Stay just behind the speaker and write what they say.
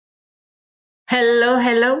Hello,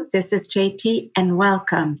 hello. This is JT, and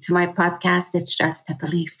welcome to my podcast, It's Just a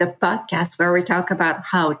Belief, the podcast where we talk about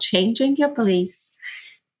how changing your beliefs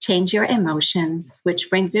change your emotions, which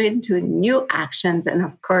brings you into new actions. And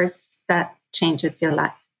of course, that changes your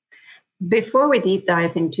life. Before we deep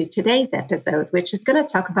dive into today's episode, which is going to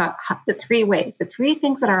talk about the three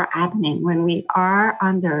things that are happening when we are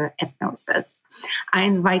under hypnosis, I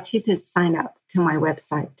invite you to sign up to my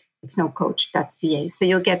website, hypnocoach.ca. So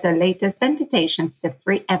you'll get the latest invitations to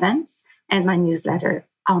free events and my newsletter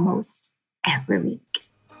almost every week.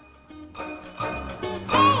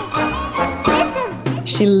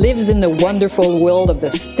 She lives in the wonderful world of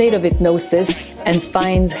the state of hypnosis and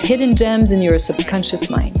finds hidden gems in your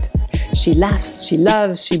subconscious mind. She laughs, she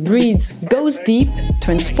loves, she breathes, goes deep,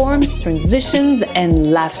 transforms, transitions,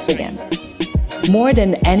 and laughs again. More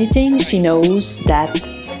than anything, she knows that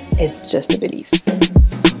it's just a belief.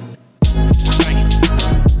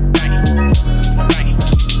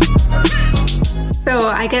 So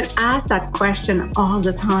I get asked that question all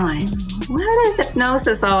the time. What is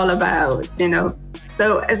hypnosis all about?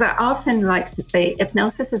 So as I often like to say,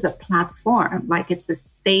 hypnosis is a platform, like it's a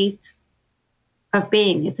state of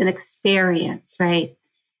being. It's an experience, right?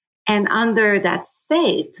 And under that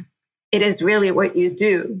state, it is really what you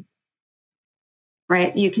do,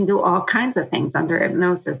 right? You can do all kinds of things under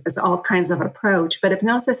hypnosis. There's all kinds of approach, but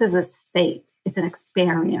hypnosis is a state. It's an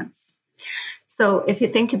experience. So if you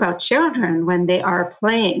think about children, when they are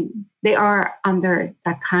playing, they are under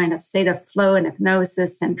that kind of state of flow and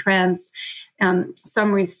hypnosis and trance.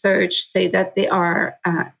 Some research say that they are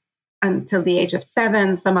until the age of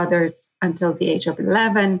 7, some others until the age of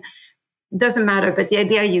 11. Doesn't matter, but the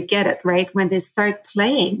idea, you get it, right? When they start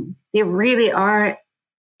playing, they really are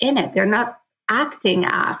in it. They're not acting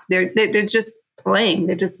off. They're just playing.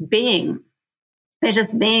 They're just being. They're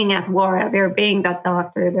just being at war. They're being that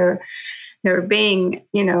doctor. They're being,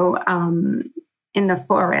 in the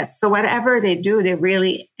forest. So whatever they do, they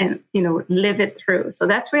really, live it through. So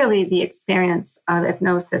that's really the experience of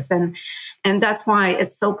hypnosis. And that's why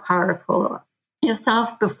it's so powerful.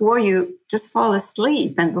 Yourself, before you just fall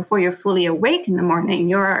asleep and before you're fully awake in the morning,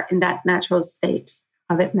 you're in that natural state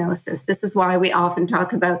of hypnosis. This is why we often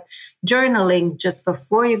talk about journaling just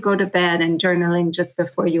before you go to bed and journaling just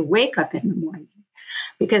before you wake up in the morning.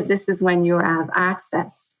 Because this is when you have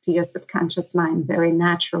access to your subconscious mind very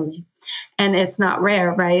naturally. And it's not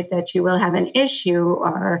rare, right, that you will have an issue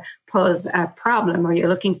or pose a problem or you're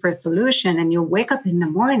looking for a solution and you wake up in the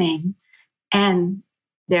morning and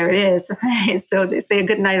there it is, right? So they say a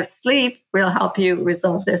good night of sleep will help you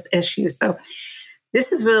resolve this issue. So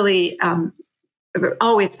this is really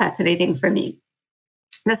always fascinating for me.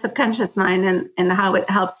 The subconscious mind and how it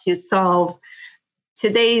helps you solve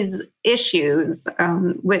today's issues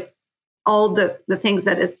with all the things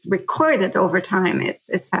that it's recorded over time.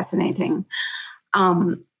 It's fascinating.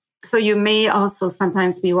 So you may also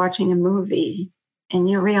sometimes be watching a movie and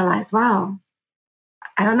you realize, wow,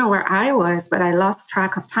 I don't know where I was, but I lost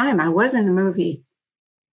track of time. I was in the movie.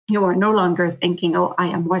 You are no longer thinking, oh, I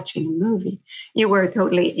am watching a movie. You were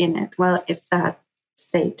totally in it. Well, it's that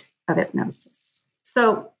state of hypnosis.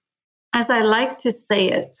 So as I like to say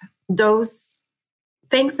it, those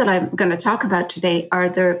things that I'm going to talk about today are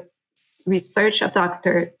the research of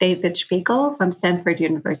Dr. David Spiegel from Stanford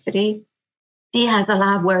University. He has a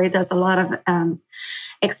lab where he does a lot of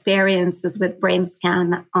experiences with brain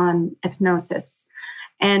scan on hypnosis.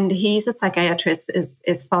 And he's a psychiatrist.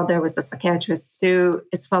 His father was a psychiatrist too.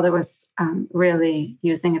 His father was really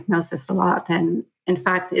using hypnosis a lot. And in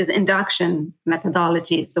fact, his induction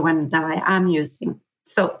methodology is the one that I am using.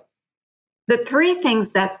 So the three things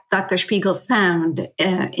that Dr. Spiegel found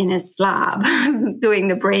in his lab doing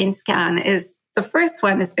the brain scan is, the first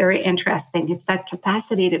one is very interesting. It's that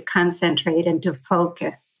capacity to concentrate and to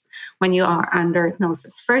focus when you are under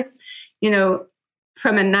hypnosis. First,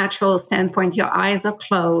 from a natural standpoint, your eyes are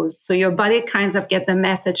closed. So your body kind of get the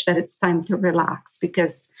message that it's time to relax,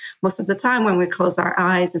 because most of the time when we close our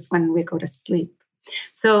eyes is when we go to sleep.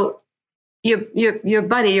 So your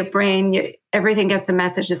body, your brain, everything gets the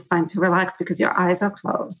message it's time to relax because your eyes are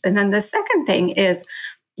closed. And then the second thing is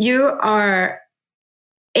you are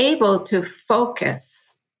able to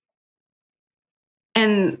focus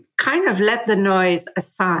and kind of let the noise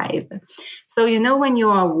aside. So when you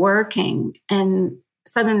are working and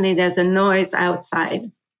suddenly there's a noise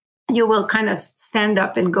outside, you will kind of stand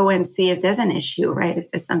up and go and see if there's an issue, right? If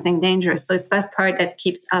there's something dangerous. So it's that part that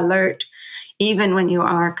keeps alert even when you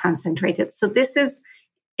are concentrated. So this is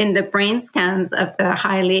in the brain scans of the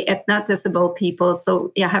highly hypnotizable people.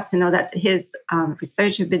 So you have to know that his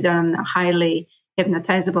research has been done on highly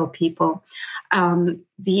hypnotizable people,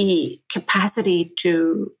 the capacity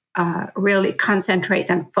to really concentrate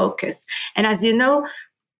and focus. And as you know,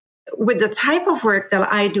 with the type of work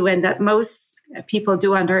that I do and that most people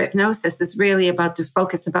do under hypnosis is really about to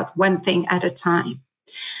focus about one thing at a time.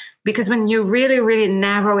 Because when you really, really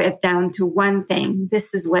narrow it down to one thing,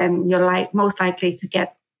 this is when you're most likely to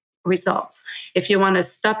get results. If you want to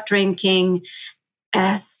stop drinking,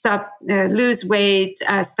 lose weight,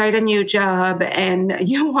 start a new job, and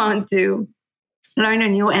you want to learn a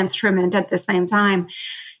new instrument at the same time,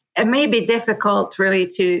 it may be difficult really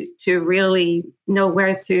to really know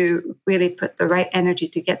where to really put the right energy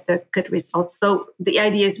to get the good results. So the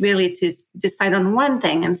idea is really to decide on one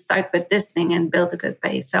thing and start with this thing and build a good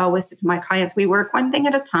base. I always say to my client, we work one thing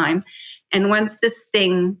at a time. And once this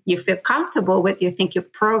thing you feel comfortable with, you think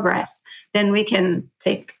you've progressed, then we can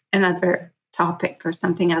take another topic or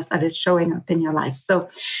something else that is showing up in your life. So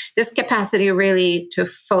this capacity really to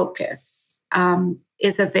focus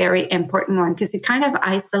is a very important one, because you kind of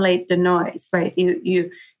isolate the noise, right? You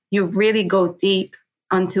really go deep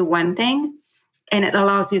onto one thing, and it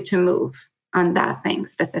allows you to move on that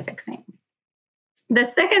specific thing. The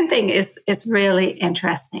second thing is really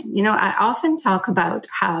interesting. I often talk about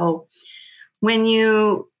how when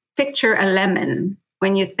you picture a lemon,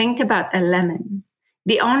 when you think about a lemon,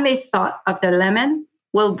 the only thought of the lemon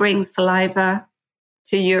will bring saliva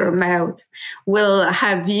to your mouth, will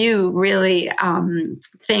have you really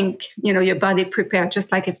think, your body prepared,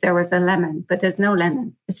 just like if there was a lemon, but there's no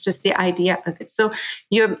lemon. It's just the idea of it. So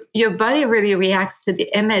your body really reacts to the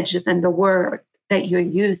images and the word that you're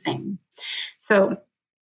using. So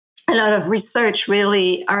a lot of research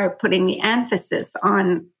really are putting the emphasis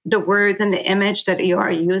on the words and the image that you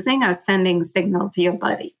are using as sending signal to your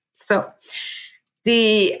body. So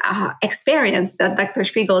the experience that Dr.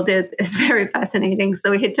 Spiegel did is very fascinating.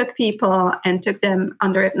 So he took people and took them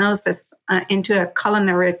under hypnosis into a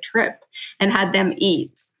culinary trip and had them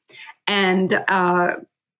eat. And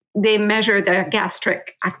they measured their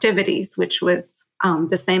gastric activities, which was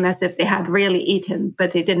the same as if they had really eaten,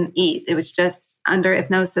 but they didn't eat. It was just under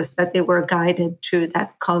hypnosis that they were guided through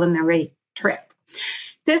that culinary trip.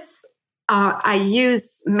 This I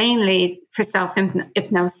use mainly for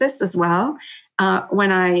self-hypnosis as well.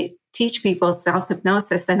 When I teach people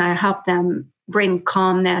self-hypnosis and I help them bring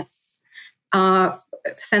calmness,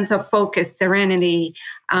 sense of focus, serenity,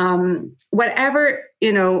 whatever,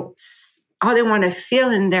 how they want to feel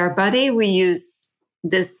in their body, we use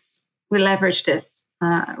this, we leverage this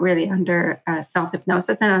really under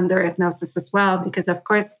self-hypnosis and under hypnosis as well, because of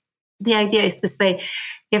course, the idea is to say,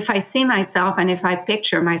 if I see myself and if I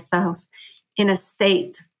picture myself in a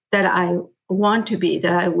state that I want to be,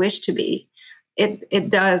 that I wish to be, it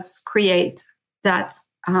does create that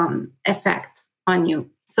effect on you.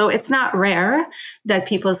 So it's not rare that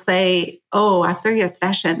people say, oh, after your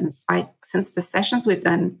sessions, since the sessions we've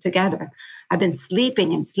done together, I've been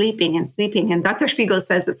sleeping and sleeping and sleeping. And Dr. Spiegel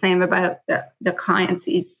says the same about the clients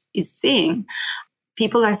he's seeing.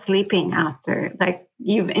 People are sleeping after, like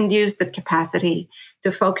you've induced the capacity to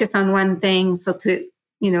focus on one thing. So to,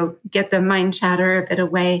 get the mind chatter a bit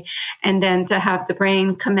away, and then to have the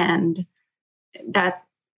brain command that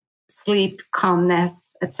sleep,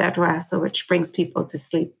 calmness, etc. So which brings people to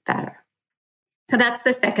sleep better. So that's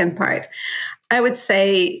the second part. I would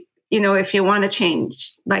say, if you want to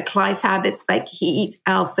change like life habits, like eat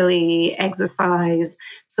healthily, exercise.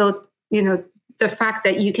 So, the fact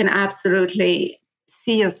that you can absolutely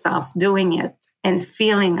see yourself doing it and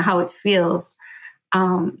feeling how it feels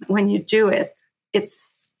when you do it,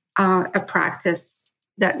 it's a practice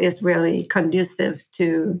that is really conducive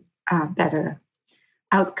to better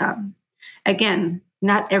outcome. Again,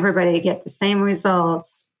 not everybody gets the same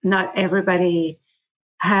results. Not everybody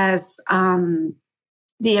has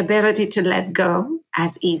the ability to let go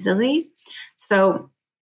as easily. So,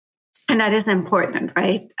 and that is important,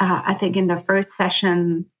 right? I think in the first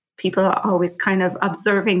session, people are always kind of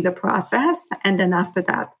observing the process. And then after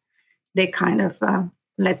that, they kind of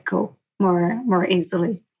let go more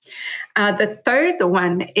easily. The third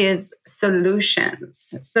one is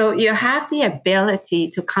solutions. So you have the ability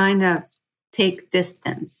to kind of take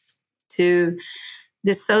distance, to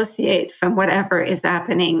dissociate from whatever is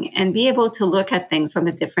happening and be able to look at things from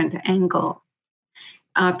a different angle.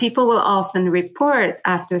 People will often report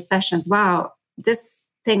after sessions, wow, this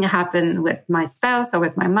thing happened with my spouse or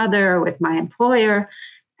with my mother or with my employer.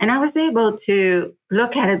 And I was able to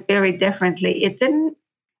look at it very differently. It didn't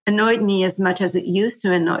annoy me as much as it used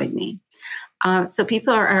to annoy me. So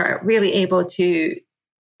people are really able to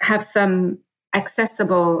have some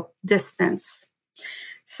accessible distance.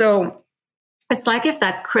 So it's like if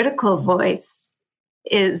that critical voice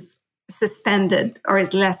is suspended or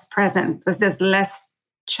is less present because there's less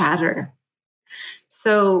chatter.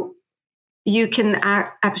 So you can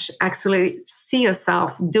actually see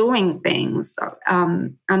yourself doing things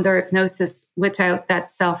under hypnosis without that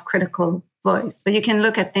self-critical voice. But you can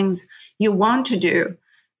look at things you want to do.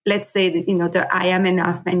 Let's say that, the I am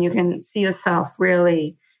enough, and you can see yourself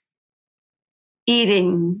really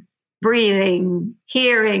eating, breathing,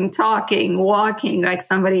 hearing, talking, walking like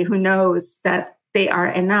somebody who knows that they are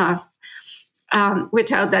enough.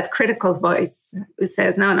 Without that critical voice who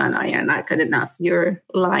says, no, you're not good enough. You're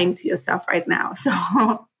lying to yourself right now.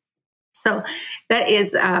 So that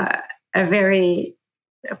is a very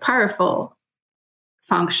powerful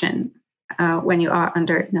function when you are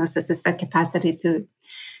under hypnosis, is that capacity to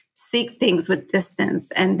seek things with distance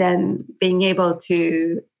and then being able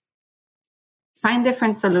to find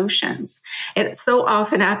different solutions. It so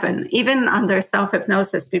often happens, even under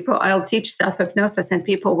self-hypnosis, I'll teach self-hypnosis and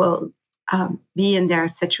people will be in their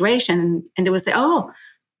situation and they will say, oh,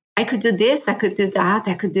 I could do this, I could do that,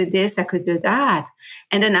 I could do this, I could do that.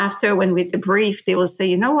 And then after, when we debrief, they will say,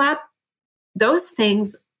 you know what? Those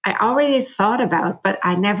things I already thought about, but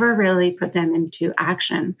I never really put them into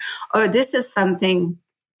action. Or this is something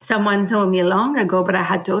someone told me long ago, but I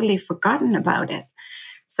had totally forgotten about it.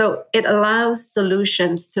 So it allows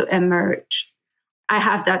solutions to emerge. I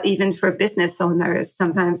have that even for business owners.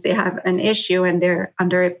 Sometimes they have an issue and they're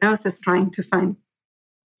under hypnosis trying to find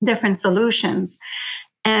different solutions.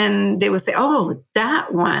 And they will say, oh,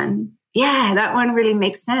 that one really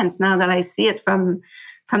makes sense now that I see it from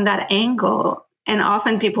that angle. And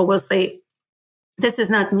often people will say, this is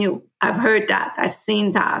not new. I've heard that. I've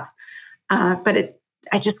seen that. But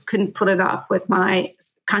I just couldn't put it off with my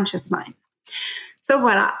conscious mind. So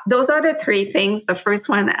voila, those are the three things. The first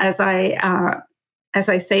one, as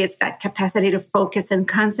I say, it's that capacity to focus and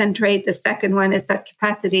concentrate. The second one is that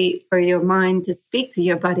capacity for your mind to speak to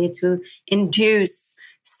your body, to induce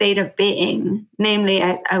state of being. Namely,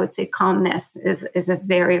 I would say calmness is a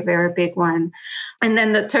very, very big one. And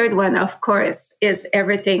then the third one, of course, is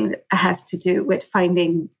everything that has to do with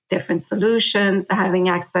finding different solutions, having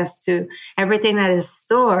access to everything that is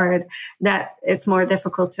stored that it's more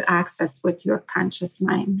difficult to access with your conscious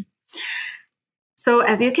mind. So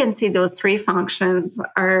as you can see, those three functions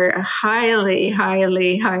are highly,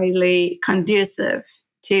 highly, highly conducive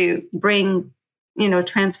to bring,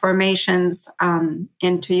 transformations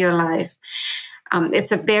into your life.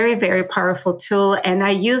 It's a very, very powerful tool. And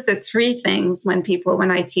I use the three things when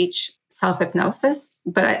I teach self-hypnosis,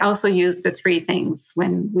 but I also use the three things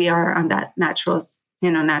when we are on that natural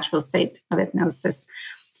state of hypnosis,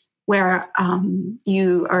 where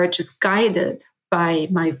you are just guided by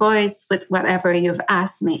my voice with whatever you've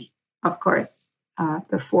asked me, of course,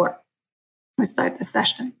 before we start the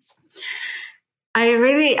sessions. I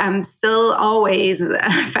really am still always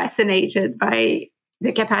fascinated by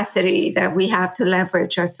the capacity that we have to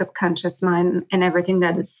leverage our subconscious mind and everything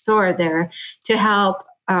that is stored there to help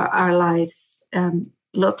our lives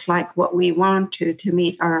look like what we want to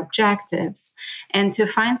meet our objectives, and to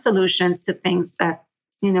find solutions to things that,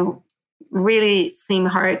 really seem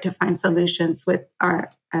hard to find solutions with our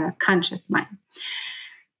conscious mind.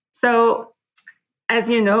 So, as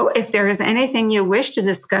you know, if there is anything you wish to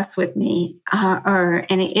discuss with me or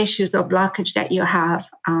any issues or blockage that you have,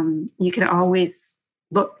 you can always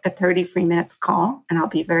book a 30 minutes call, and I'll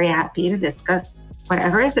be very happy to discuss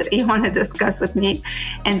whatever is it you want to discuss with me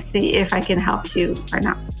and see if I can help you or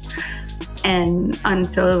not. And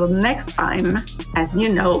until next time, as you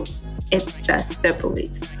know, it's just the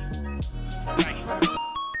belief.